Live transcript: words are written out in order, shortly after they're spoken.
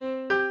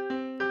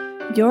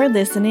You're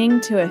listening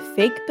to a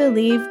Fake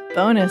Believe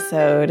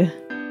bonus-ode.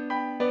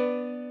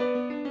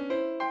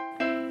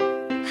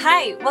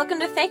 Hi, welcome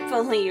to Fake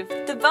Believe,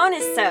 the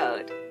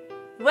bonus-ode.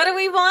 What do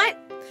we want?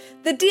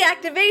 The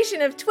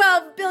deactivation of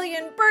 12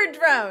 billion bird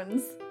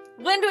drones.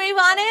 When do we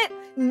want it?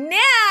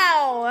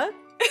 Now!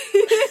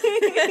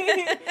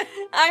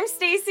 I'm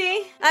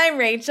Stacy. I'm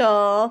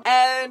Rachel.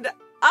 And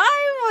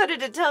I wanted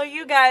to tell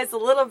you guys a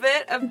little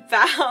bit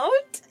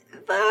about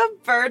the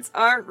Birds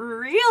Aren't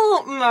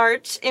Real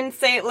march in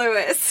St.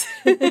 Louis.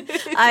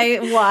 I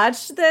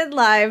watched the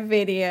live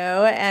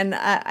video, and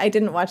I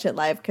didn't watch it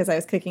live because I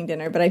was cooking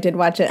dinner, but I did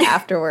watch it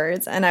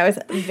afterwards, and I was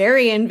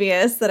very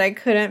envious that I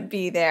couldn't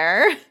be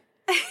there.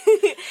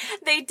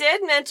 They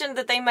did mention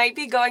that they might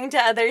be going to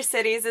other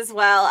cities as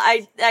well.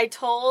 I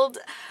told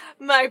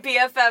my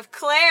BFF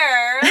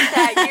Claire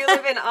that you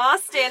live in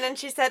Austin, and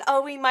she said,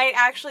 oh, we might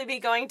actually be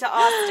going to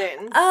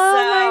Austin. Oh,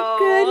 my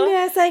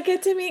goodness, I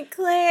get to meet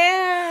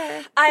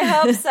Claire. I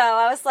hope so.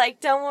 I was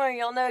like, don't worry,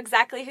 you'll know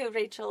exactly who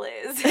Rachel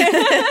is.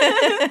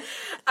 I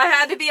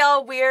had to be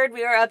all weird.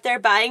 We were up there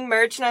buying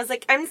merch, and I was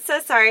like, I'm so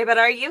sorry, but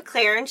are you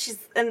Claire? And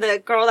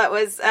the girl that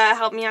was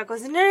helping me out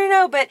goes,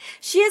 no, but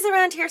she is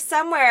around here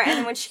somewhere.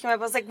 And when she came up,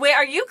 I was like, wait,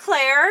 are you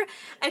Claire?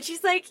 And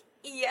she's like,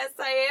 yes,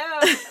 I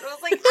am. And I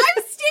was like,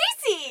 I'm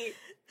Stacy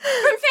from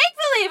Fake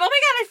Believe. Oh my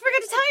God, I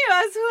forgot to tell you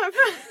who I'm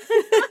from.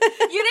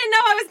 You didn't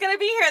know I was going to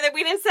be here, that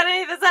we didn't set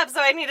any of this up,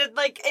 so I needed,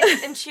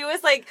 and she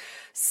was,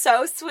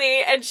 so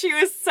sweet, and she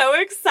was so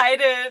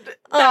excited that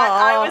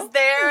I was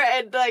there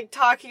and,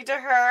 talking to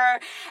her.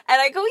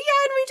 And I go,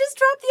 yeah, and we just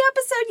dropped the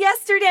episode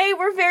yesterday.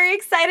 We're very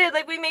excited.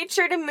 We made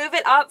sure to move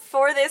it up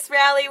for this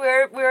rally. We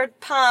were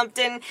pumped,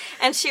 and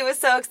she was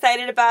so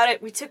excited about it.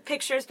 We took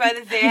pictures by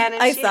the van,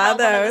 and she held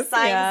one of the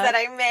signs that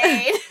I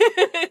made.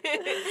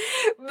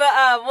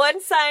 But one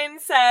sign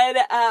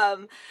said,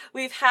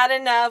 we've had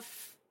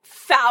enough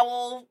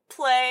foul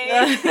play.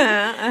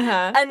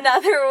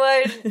 Another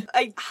one,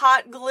 I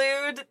hot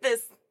glued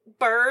this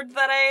bird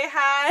that I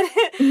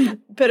had.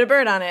 Put a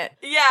bird on it.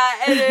 Yeah,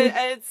 and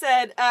it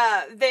said,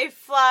 they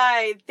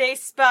fly, they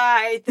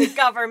spy, the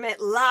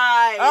government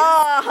lies.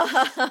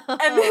 Oh.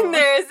 And then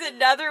there's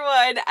another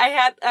one.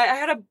 I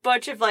had a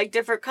bunch of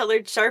different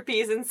colored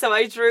Sharpies, and so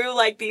I drew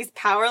these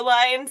power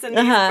lines and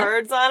these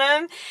birds on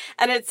them,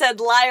 and it said,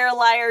 liar,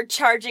 liar,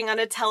 charging on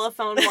a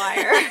telephone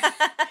wire.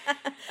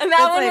 And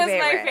that one was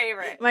my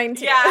favorite. Mine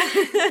too. Yeah.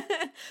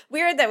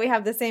 Weird that we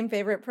have the same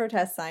favorite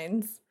protest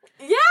signs.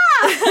 Yeah!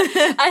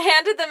 I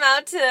handed them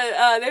out to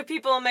the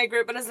people in my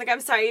group, and I was like, I'm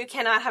sorry, you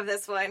cannot have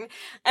this one.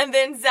 And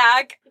then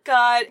Zach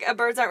got a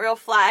Birds Aren't Real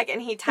flag,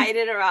 and he tied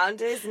it around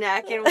his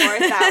neck and wore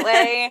it that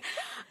way.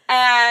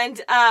 And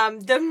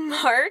the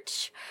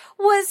march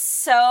was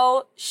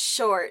so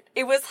short.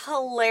 It was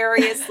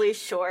hilariously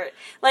short.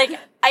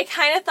 I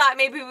kind of thought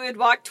maybe we would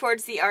walk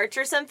towards the arch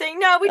or something.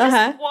 No, we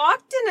just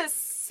walked in a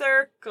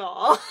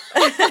circle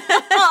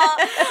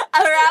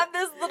around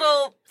this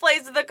little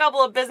place with a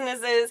couple of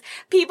businesses.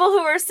 People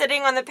who were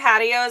sitting on the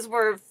patios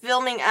were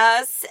filming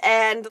us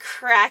and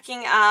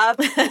cracking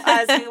up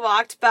as we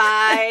walked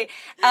by.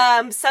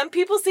 Some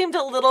people seemed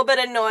a little bit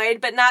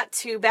annoyed, but not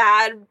too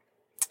bad.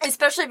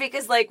 Especially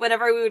because,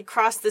 whenever we would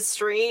cross the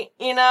street,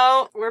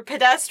 we're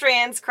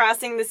pedestrians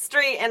crossing the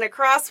street and a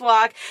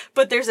crosswalk,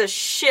 but there's a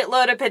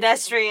shitload of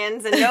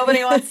pedestrians and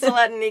nobody wants to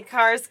let any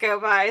cars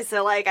go by.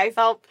 So, I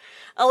felt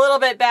a little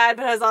bit bad,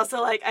 but I was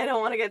also I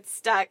don't want to get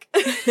stuck.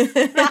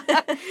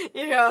 I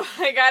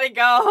gotta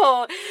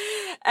go.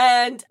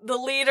 And the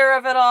leader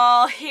of it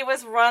all, he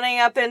was running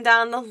up and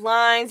down the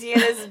lines. He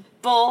had his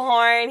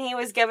bullhorn. He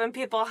was giving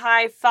people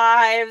high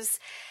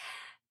fives.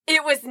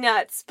 It was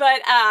nuts,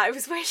 but it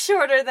was way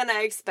shorter than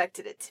I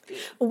expected it to be.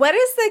 What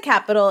is the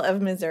capital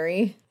of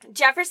Missouri?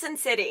 Jefferson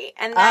City,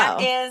 and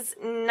that is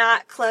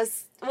not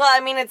close. Well, I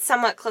mean, it's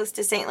somewhat close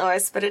to St.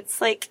 Louis, but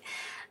it's I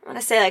want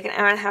to say an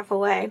hour and a half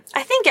away.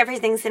 I think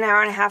everything's an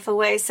hour and a half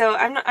away, so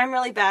I'm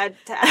really bad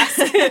to ask.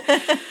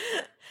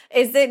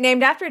 Is it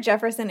named after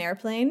Jefferson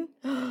Airplane?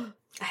 I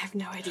have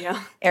no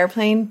idea.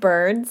 Airplane,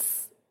 birds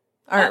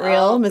aren't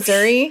real,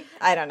 Missouri?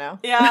 I don't know.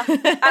 Yeah.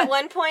 At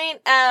one point,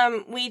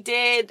 we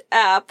did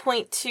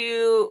point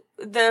to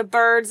the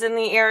birds in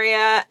the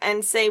area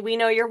and say, we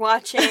know you're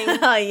watching.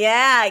 Oh,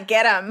 yeah,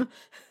 get them.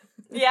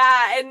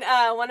 Yeah, and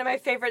one of my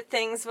favorite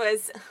things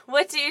was,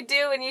 what do you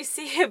do when you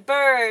see a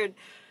bird?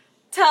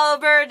 Tell a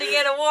bird to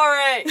get a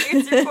warrant.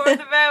 It's your Fourth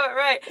Amendment,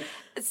 right?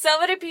 So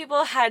many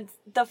people had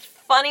the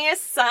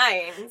funniest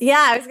signs.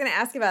 Yeah, I was going to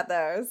ask about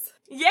those.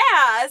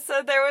 Yeah,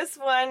 so there was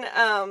one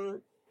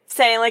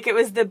saying it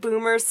was the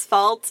boomer's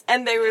fault,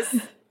 and there was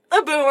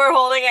a boomer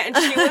holding it, and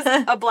she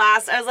was a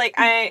blast. I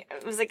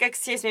was like,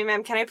 excuse me,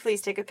 ma'am, can I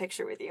please take a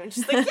picture with you? And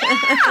she's like,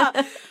 yeah!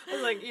 I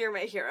was like, you're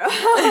my hero.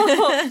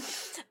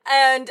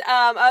 And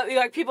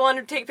people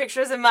wanted to take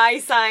pictures of my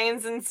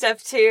signs and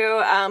stuff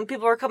too.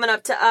 People were coming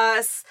up to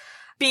us.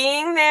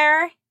 Being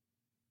there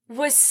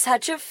was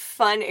such a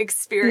fun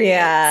experience.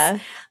 Yeah.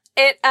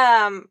 It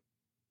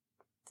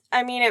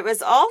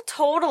was all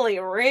totally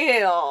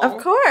real.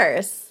 Of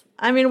course.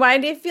 I mean, why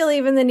do you feel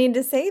even the need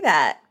to say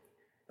that?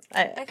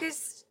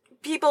 Because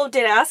people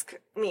did ask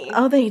me.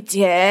 Oh, they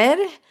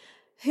did?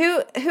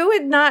 Who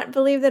would not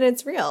believe that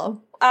it's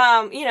real?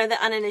 The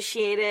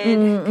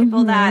uninitiated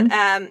people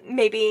that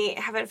maybe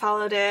haven't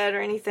followed it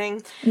or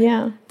anything.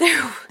 Yeah.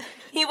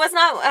 He was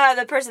not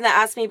the person that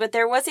asked me, but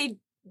there was a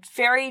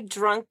very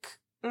drunk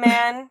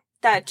man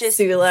that just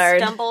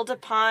stumbled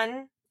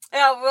upon.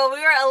 Oh, well, we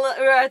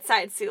were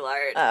outside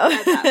Soulard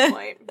at that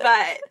point,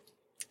 but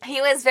he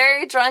was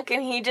very drunk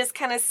and he just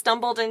kind of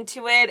stumbled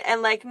into it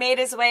and like made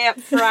his way up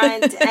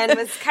front and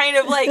was kind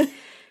of like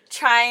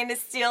trying to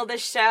steal the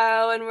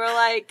show, and we're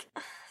like,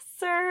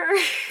 sir.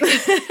 It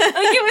was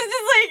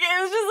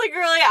just like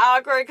really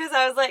awkward because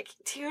I was like,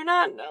 do you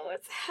not know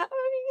what's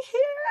happening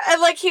here?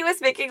 And like he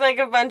was making like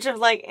a bunch of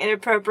like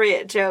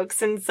inappropriate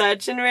jokes and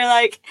such, and we're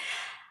like,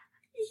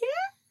 yeah.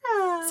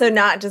 So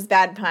not just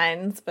bad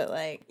puns, but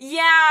like...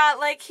 Yeah,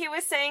 like he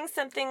was saying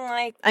something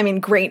like... I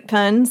mean, great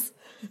puns.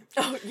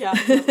 Oh, yeah,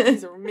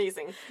 these are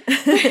amazing.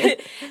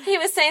 He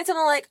was saying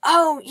something like,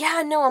 oh,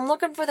 yeah, no, I'm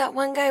looking for that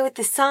one guy with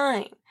the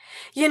sign.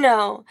 You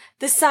know,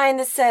 the sign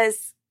that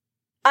says,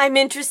 I'm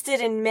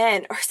interested in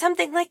men, or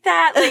something like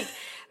that. Like,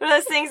 one of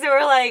those things that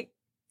were like,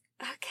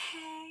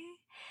 okay.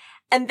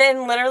 And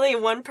then literally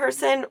one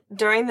person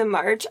during the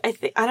march, I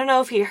don't know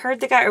if he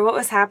heard the guy or what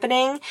was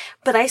happening,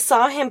 but I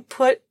saw him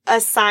put a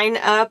sign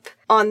up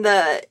on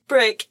the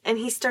brick and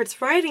he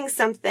starts writing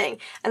something,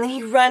 and then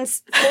he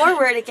runs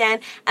forward again,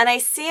 and I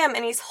see him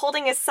and he's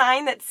holding a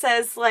sign that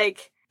says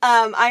like,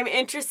 I'm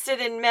interested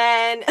in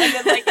men, and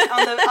then like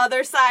on the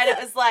other side it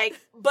was like,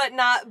 but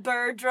not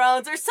bird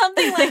drones or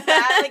something like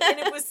that. Like, and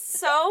it was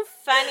so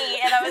funny,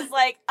 and I was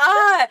like,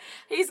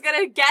 he's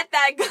gonna get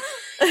that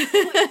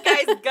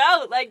guy's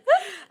goat. Like,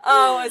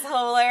 oh, it was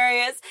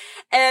hilarious.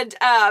 And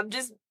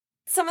just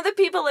some of the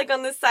people like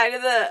on the side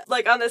of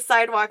on the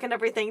sidewalk and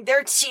everything,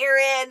 they're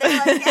cheering.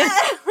 They're like, yeah,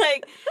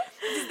 like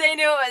they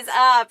knew it was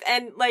up.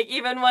 And like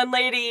even one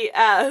lady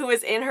who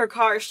was in her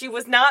car, she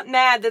was not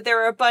mad that there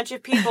were a bunch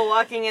of people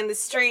walking in the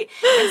street,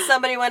 and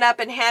somebody went up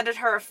and handed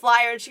her a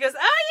flyer, and she goes,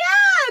 oh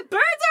yeah,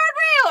 birds aren't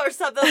real, or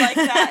something like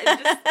that, and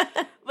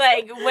just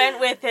like went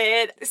with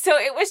it. So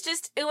it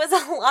was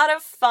a lot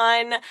of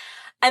fun.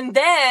 And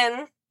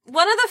then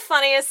one of the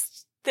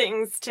funniest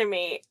things to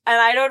me, and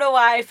I don't know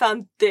why I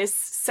found this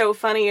so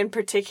funny in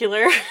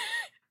particular,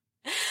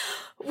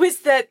 was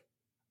that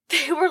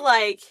they were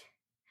like,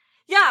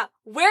 yeah,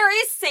 where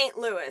is St.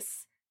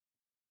 Louis?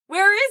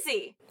 Where is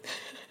he?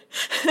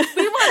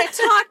 We want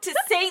to talk to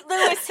St.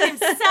 Louis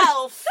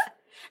himself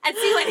and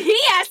see what he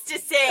has to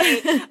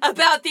say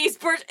about these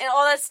birds and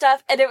all that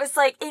stuff. And it was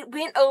like, it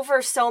went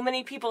over so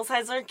many people's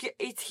heads. Like,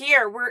 it's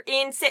here. We're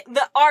in,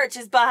 the arch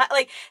is behind.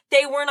 Like,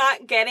 they were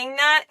not getting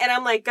that. And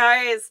I'm like,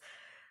 guys,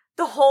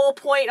 the whole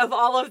point of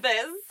all of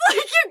this, like,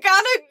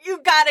 you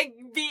gotta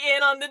be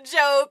in on the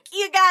joke.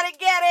 You gotta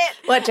get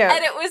it. What joke?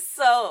 And it was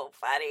so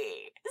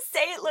funny.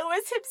 St.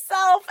 Louis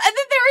himself. And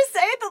then they were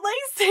saying that, like,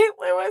 St.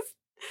 Louis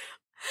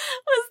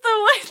was the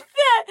one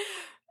that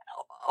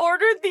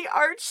ordered the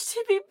arch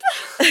to be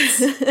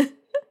built.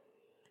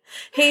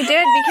 He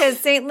did, because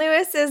St.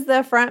 Louis is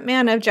the front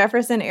man of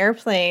Jefferson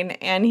Airplane,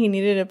 and he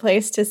needed a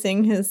place to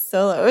sing his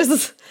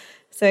solos.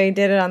 So he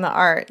did it on the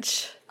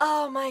arch.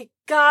 Oh my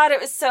God,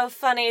 it was so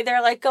funny.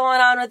 They're like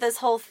going on with this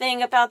whole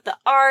thing about the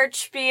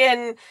arch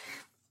being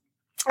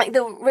like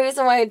the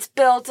reason why it's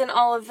built and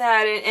all of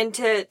that, and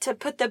to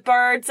put the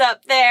birds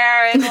up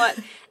there and what.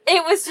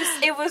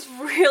 It was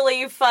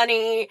really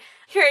funny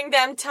hearing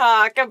them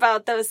talk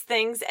about those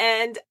things,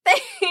 and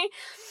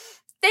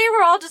they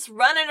were all just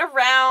running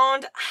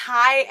around,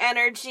 high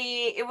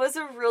energy. It was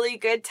a really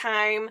good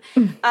time.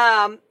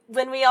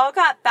 When we all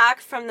got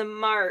back from the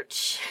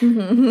march,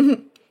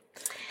 then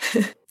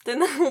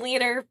the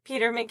leader,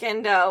 Peter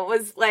McIndoe,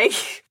 was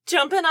like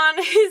jumping on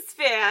his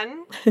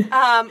van.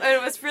 And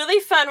it was really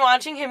fun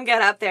watching him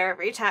get up there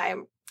every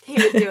time he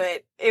would do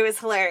it. It was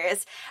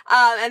hilarious.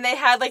 And they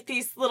had like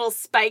these little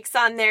spikes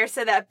on there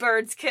so that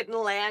birds couldn't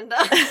land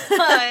on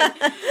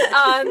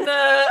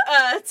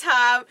the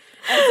top.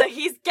 And so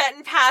he's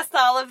getting past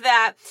all of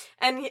that.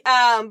 And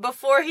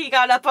before he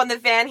got up on the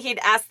van, he'd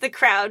asked the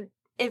crowd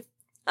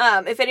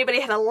if anybody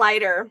had a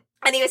lighter.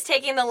 And he was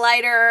taking the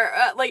lighter,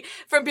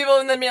 from people,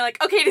 and then being like,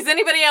 okay, does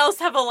anybody else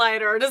have a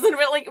lighter? Doesn't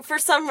really, for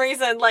some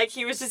reason,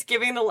 he was just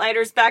giving the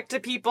lighters back to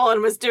people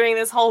and was doing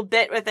this whole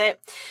bit with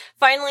it.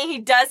 Finally, he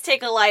does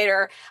take a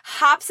lighter,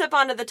 hops up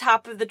onto the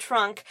top of the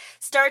trunk,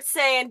 starts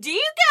saying, do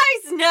you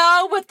guys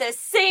know what the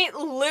St.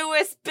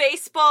 Louis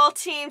baseball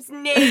team's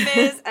name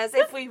is? As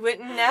if we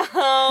wouldn't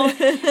know.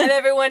 And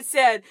everyone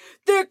said,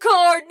 the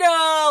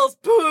Cardinals!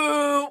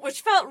 Boo!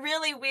 Which felt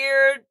really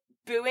weird.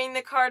 Booing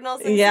the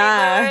Cardinals in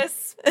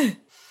St. Louis.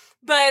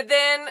 But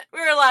then we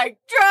were like,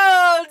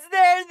 drones!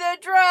 They're the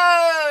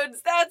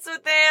drones! That's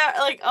what they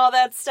are! All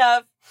that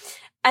stuff.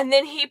 And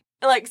then he,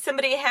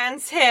 somebody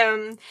hands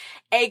him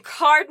a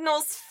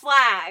Cardinals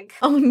flag.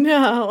 Oh,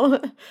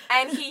 no.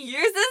 And he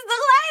uses the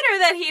lighter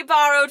that he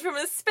borrowed from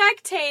a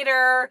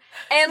spectator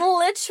and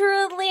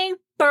literally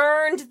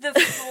burned the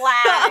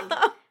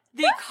flag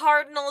the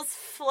Cardinals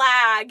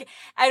flag,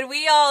 and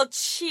we all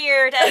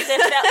cheered as if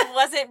that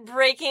wasn't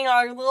breaking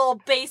our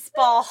little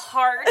baseball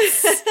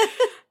hearts.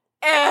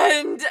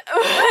 And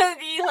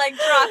he, like,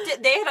 dropped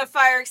it. They had a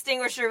fire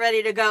extinguisher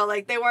ready to go.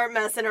 Like, they weren't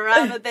messing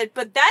around with it.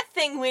 But that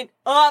thing went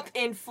up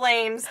in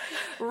flames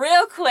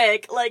real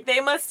quick. Like, they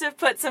must have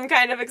put some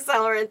kind of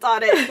accelerant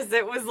on it because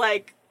it was,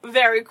 like,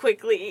 very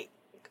quickly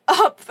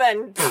up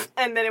and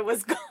then it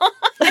was gone.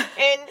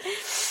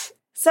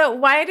 So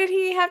why did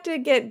he have to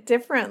get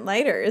different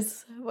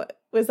lighters? What,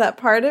 was that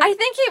part of it? I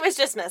think he was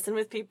just messing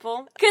with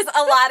people. Because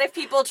a lot of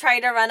people tried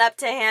to run up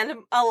to hand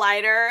him a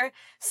lighter.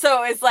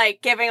 So it's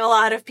like giving a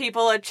lot of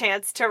people a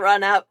chance to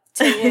run up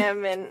to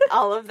him and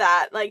all of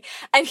that. Like,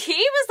 and he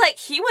was like,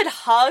 he would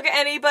hug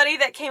anybody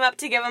that came up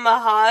to give him a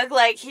hug.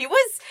 Like, he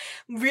was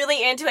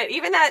really into it.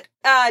 Even that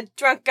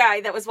drunk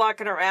guy that was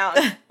walking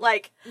around.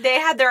 Like,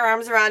 they had their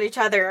arms around each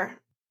other.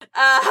 So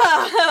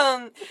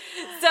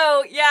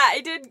yeah,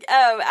 I did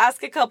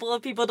ask a couple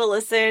of people to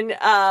listen.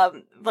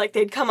 Like,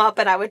 they'd come up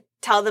and I would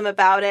tell them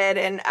about it,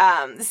 and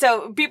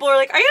so people were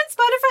like, "Are you on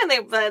Spotify?" And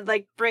they would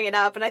like bring it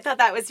up, and I thought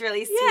that was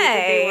really sweet.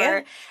 That they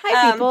were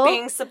Hi, people.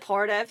 being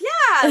supportive.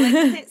 Yeah,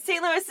 like,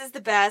 St. Louis is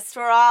the best.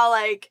 We're all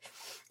like,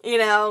 you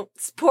know,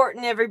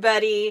 supporting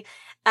everybody.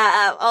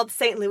 All the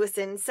St.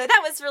 Louisans. So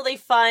that was really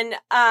fun.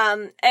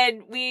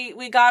 And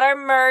we got our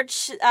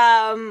merch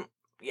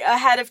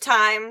ahead of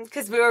time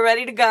because we were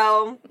ready to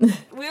go.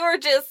 We were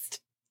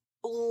just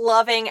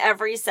loving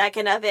every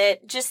second of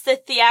it, just the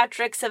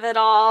theatrics of it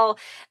all.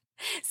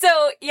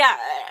 So yeah,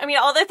 I mean,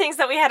 all the things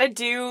that we had to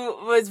do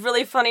was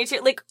really funny too.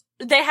 Like,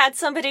 they had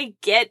somebody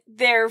get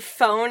their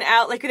phone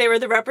out, like they were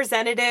the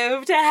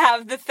representative, to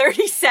have the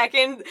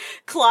 30-second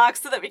clock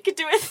so that we could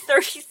do a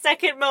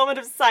 30-second moment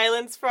of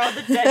silence for all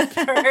the dead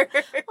birds.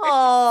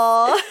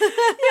 Aww.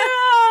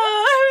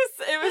 Yeah,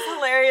 it was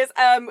hilarious.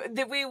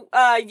 We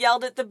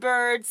yelled at the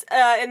birds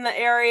in the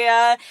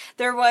area.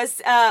 There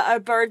was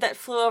a bird that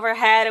flew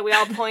overhead, and we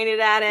all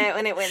pointed at it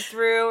when it went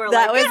through.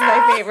 That was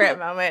my favorite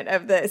moment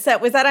of the set.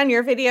 Was that on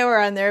your video or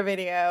on their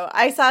video?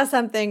 I saw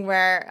something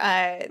where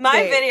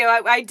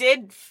video, I did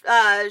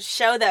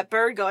show that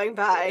bird going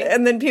by,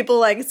 and then people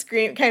like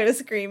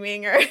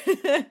screaming or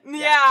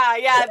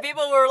yeah,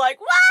 people were like,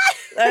 "What?"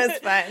 That was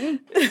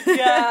fun.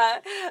 Yeah,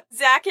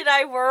 Zach and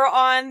I were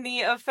on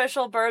the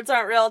official Birds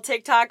Aren't Real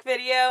TikTok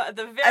video at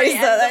the very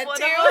end of one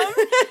of them.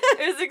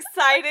 It was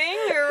exciting.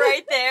 We were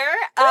right there.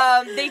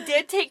 They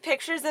did take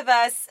pictures of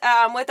us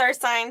with our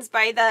signs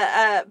by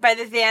the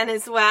van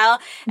as well,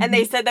 and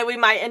they said that we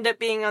might end up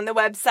being on the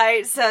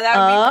website, so that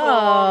would be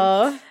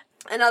cool.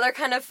 Another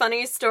kind of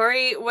funny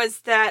story was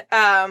that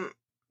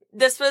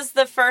this was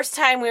the first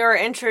time we were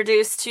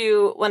introduced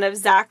to one of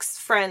Zach's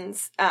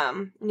friends'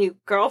 new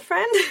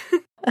girlfriend.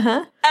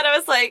 Uh-huh. And I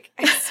was like,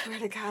 I swear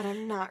to God,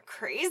 I'm not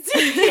crazy.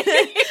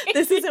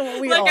 This isn't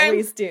what we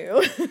always do.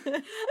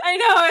 I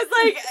know. I was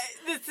like,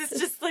 this is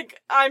just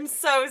like, I'm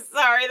so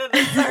sorry that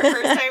this is our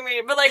first time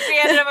meeting. But like, we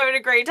ended up having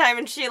a great time,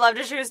 and she loved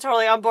it. She was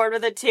totally on board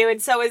with it too.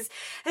 And so was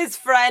his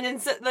friend,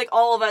 and so, like,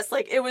 all of us.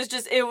 Like, it was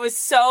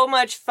so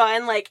much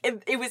fun. Like,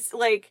 it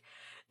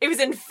was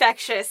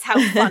infectious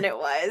how fun it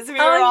was. We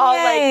were all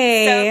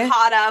like so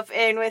caught up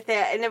in with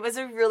it, and it was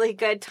a really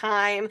good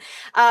time.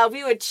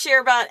 We would cheer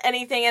about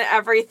anything and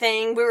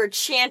everything. We were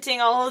chanting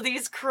all of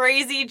these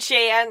crazy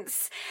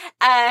chants,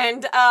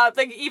 and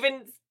like,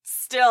 even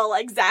still,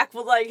 like, Zach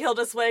will, like, he'll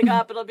just wake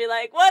up and he'll be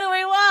like, "What do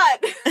we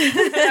want?"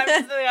 And I'm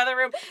just in the other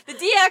room. The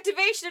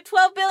deactivation of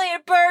 12 billion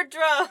bird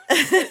drones.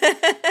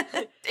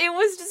 It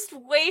was just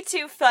way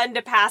too fun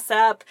to pass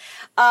up.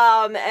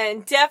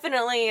 And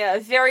definitely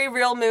a very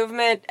real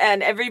movement,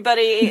 and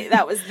everybody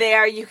that was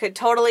there, you could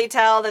totally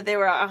tell that they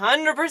were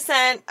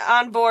 100%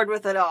 on board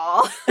with it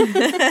all.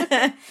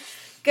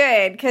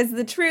 Good, because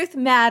the truth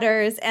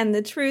matters, and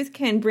the truth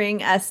can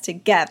bring us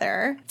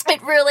together.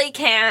 It really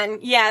can.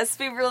 Yes,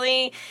 we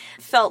really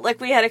felt like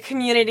we had a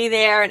community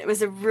there, and it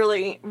was a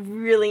really,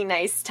 really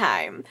nice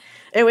time.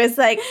 It was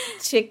like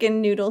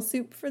chicken noodle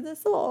soup for the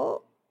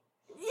soul.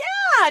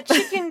 Yeah,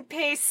 chicken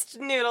paste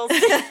noodles.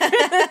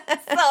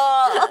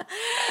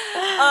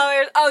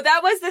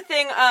 That was the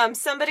thing.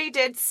 Somebody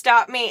did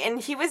stop me,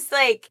 and he was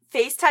like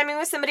FaceTiming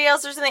with somebody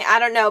else or something. I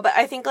don't know, but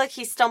I think like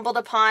he stumbled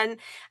upon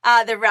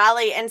the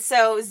rally, and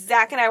so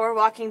Zach and I were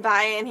walking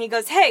by, and he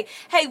goes, "Hey,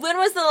 when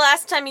was the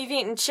last time you've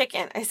eaten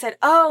chicken?" I said,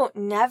 "Oh,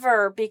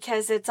 never,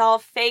 because it's all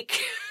fake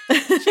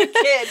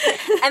chicken."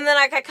 And then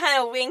I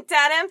kind of winked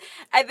at him,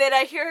 and then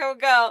I hear him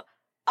go,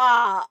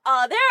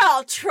 they're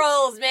all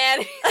trolls, man."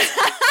 He's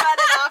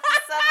running off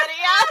to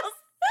somebody else.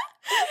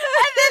 And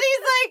then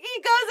he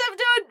goes up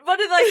to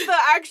one of like the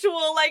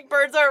actual like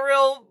Birds Aren't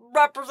Real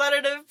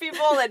representative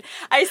people, and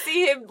I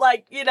see him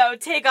like, you know,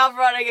 take off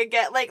running and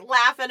get like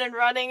laughing and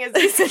running as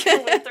he's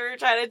going through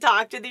trying to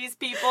talk to these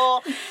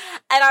people.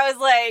 And I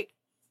was like,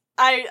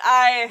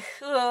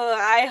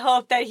 I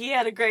hope that he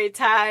had a great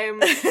time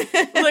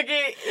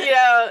looking, you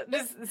know,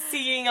 just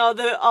seeing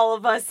all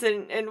of us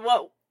and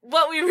what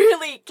what we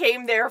really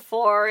came there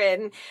for,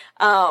 and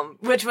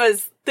which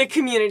was the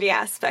community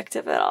aspect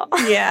of it all.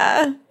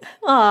 Yeah.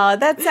 Oh,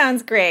 that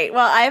sounds great.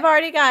 Well, I've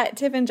already got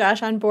Tiff and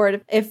Josh on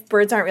board if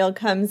Birds Aren't Real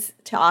comes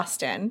to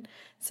Austin.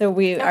 So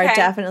we are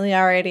definitely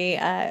already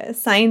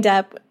signed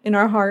up in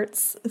our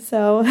hearts.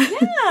 So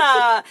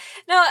yeah,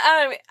 no,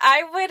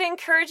 I would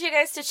encourage you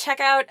guys to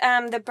check out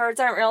the Birds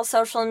Aren't Real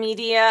social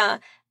media.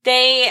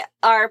 They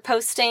are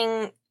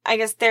posting, I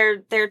guess,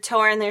 their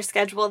tour and their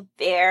schedule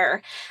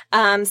there.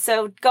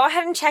 So go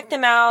ahead and check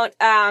them out.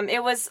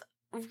 It was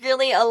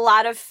really a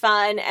lot of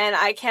fun, and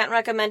I can't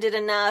recommend it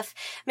enough.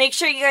 Make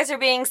sure you guys are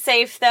being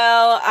safe,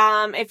 though.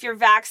 If you're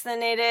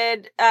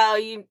vaccinated,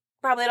 you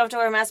probably don't have to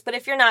wear a mask, but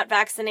if you're not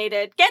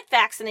vaccinated, get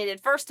vaccinated,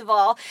 first of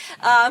all.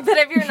 But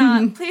if you're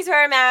not, please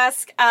wear a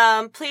mask.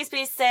 Please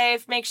be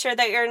safe. Make sure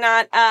that you're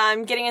not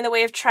getting in the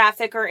way of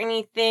traffic or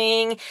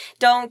anything.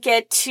 Don't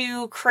get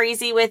too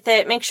crazy with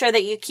it. Make sure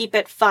that you keep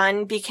it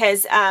fun,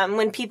 because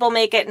when people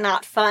make it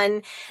not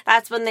fun,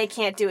 that's when they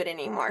can't do it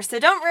anymore. So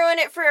don't ruin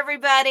it for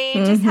everybody.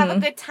 Just have a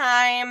good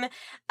time.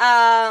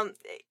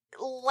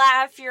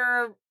 Laugh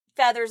your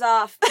feathers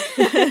off.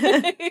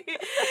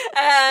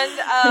 And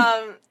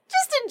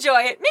just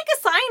enjoy it. Make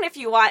a sign if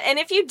you want. And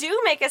if you do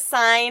make a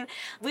sign,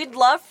 we'd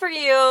love for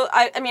you.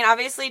 I mean,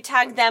 obviously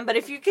tag them, but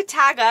if you could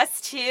tag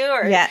us too,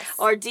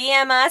 or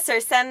DM us, or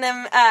send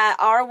them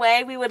our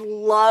way, we would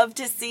love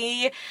to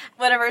see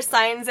whatever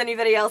signs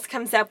anybody else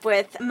comes up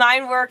with.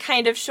 Mine were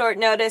kind of short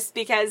notice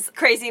because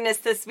craziness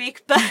this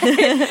week, but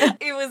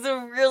it was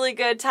a really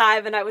good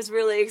time, and I was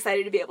really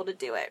excited to be able to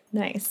do it.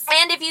 Nice.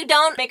 And if you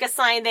don't make a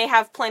sign, they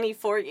have plenty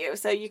for you,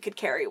 so you could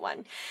carry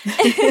one.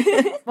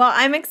 Well,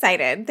 I'm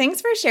excited.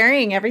 Thanks for sharing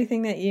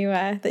everything that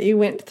you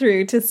went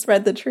through to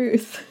spread the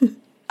truth.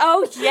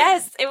 Oh,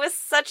 yes. It was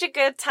such a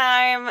good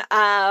time.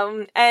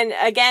 And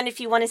again, if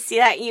you want to see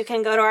that, you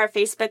can go to our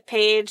Facebook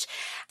page,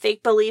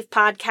 Fake Belief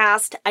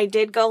Podcast. I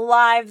did go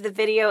live. The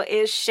video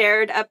is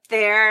shared up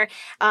there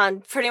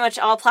on pretty much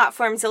all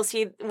platforms. You'll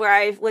see where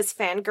I was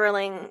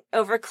fangirling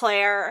over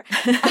Claire.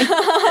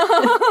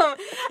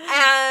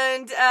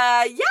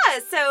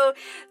 So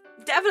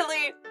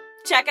definitely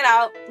check it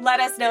out. Let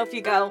us know if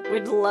you go.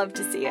 We'd love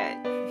to see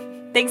it.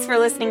 Thanks for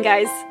listening,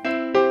 guys.